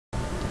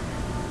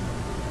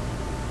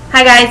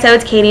Hi guys, so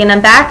it's Katie and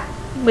I'm back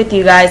with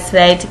you guys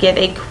today to give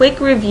a quick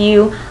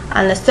review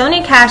on the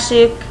Sonia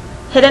Kashuk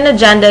Hidden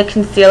Agenda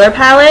Concealer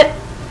Palette.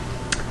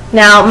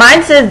 Now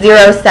mine says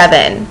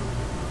 07.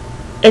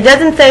 It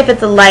doesn't say if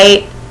it's a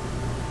light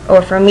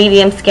or for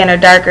medium skin or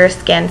darker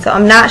skin, so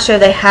I'm not sure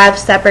they have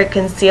separate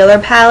concealer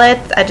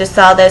palettes. I just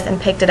saw this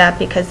and picked it up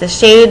because the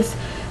shades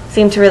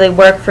seem to really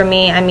work for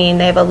me. I mean,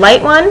 they have a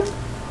light one,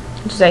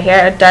 which is right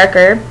here, a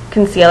darker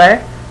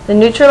concealer, the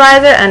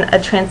neutralizer, and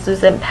a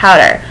translucent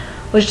powder,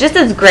 which just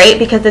is great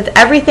because it's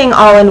everything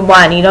all in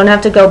one. You don't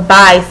have to go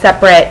buy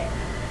separate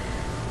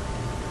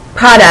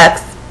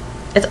products.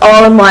 It's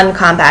all in one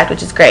compact,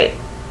 which is great.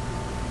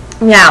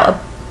 Now,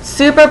 a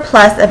super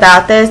plus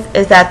about this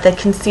is that the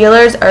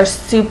concealers are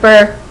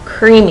super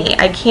creamy.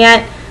 I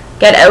can't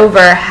get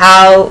over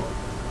how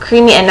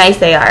creamy and nice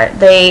they are.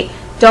 They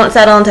don't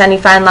settle into any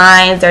fine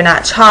lines. They're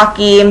not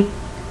chalky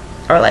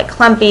or like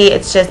clumpy.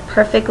 It's just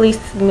perfectly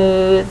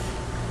smooth.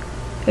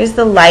 Here's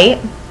the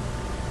light.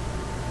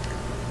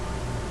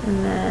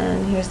 And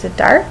then here's the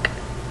dark.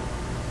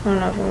 I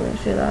don't know if we're going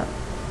to see that.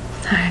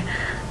 Sorry.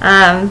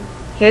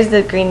 Here's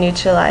the green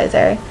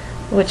neutralizer,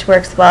 which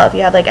works well if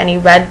you have like any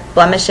red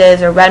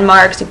blemishes or red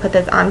marks. You put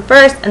this on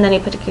first, and then you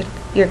put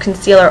your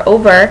concealer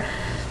over.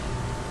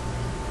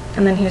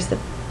 And then here's the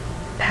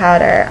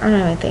powder. I don't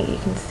even think you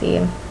can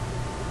see.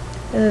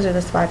 Those are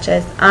the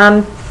swatches.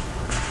 I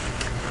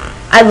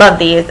love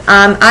these.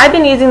 I've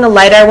been using the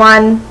lighter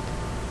one.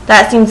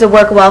 That seems to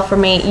work well for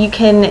me.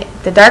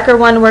 The darker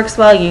one works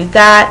well, use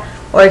that,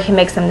 or you can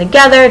mix them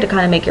together to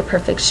kind of make your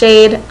perfect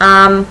shade.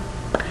 I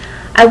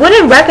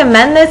wouldn't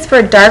recommend this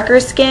for darker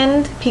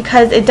skinned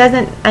because it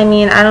doesn't,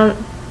 maybe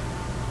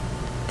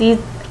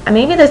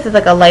this is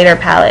like a lighter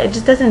palette. It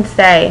just doesn't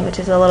say, which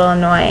is a little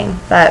annoying,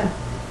 but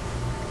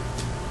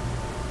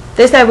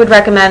this I would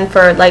recommend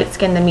for light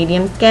skin to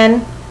medium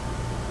skin.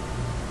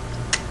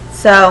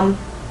 So,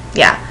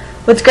 yeah.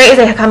 What's great is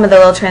they come with a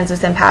little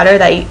translucent powder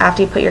that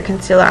after you put your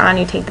concealer on,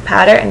 you take the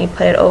powder and you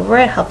put it over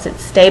it. Helps it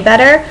stay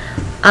better,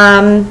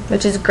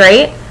 which is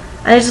great.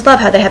 And I just love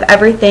how they have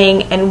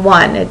everything in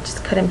one. It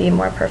just couldn't be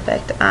more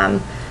perfect.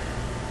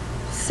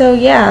 So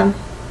yeah,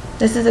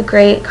 this is a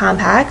great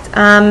compact.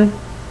 I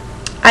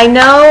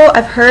know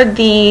I've heard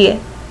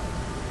the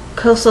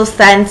Coastal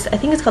Scents, I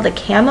think it's called the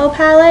Camo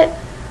palette.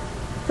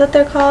 Is that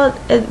they're called?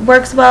 It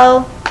works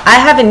well. I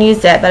haven't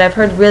used it, but I've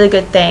heard really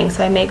good things,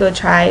 so I may go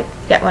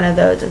get one of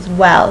those as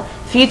well.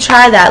 If you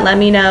try that, let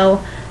me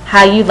know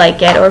how you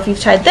like it, or if you've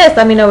tried this,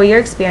 let me know what your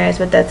experience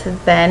with this has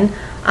been.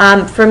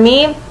 For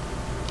me,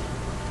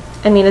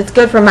 it's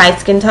good for my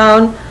skin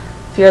tone.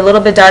 If you're a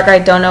little bit darker, I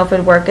don't know if it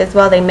would work as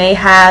well. They may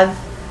have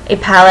a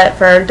palette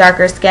for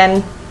darker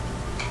skin.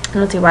 I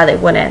don't see why they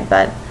wouldn't,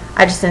 but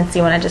I just didn't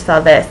see one. I just saw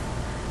this.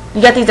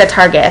 You get these at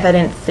Target if I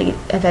didn't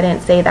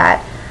say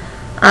that.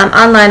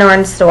 Online or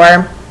in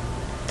store.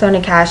 Sonia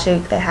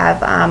Kashuk, they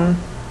have.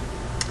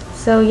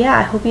 So yeah,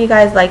 I hope you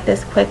guys like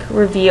this quick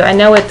review. I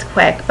know it's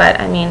quick, but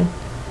I don't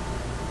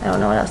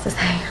know what else to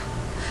say.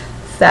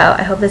 So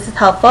I hope this is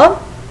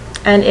helpful.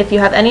 And if you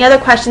have any other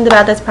questions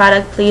about this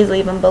product, please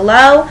leave them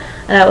below,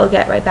 and I will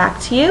get right back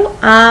to you.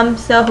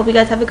 So hope you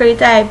guys have a great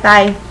day.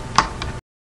 Bye.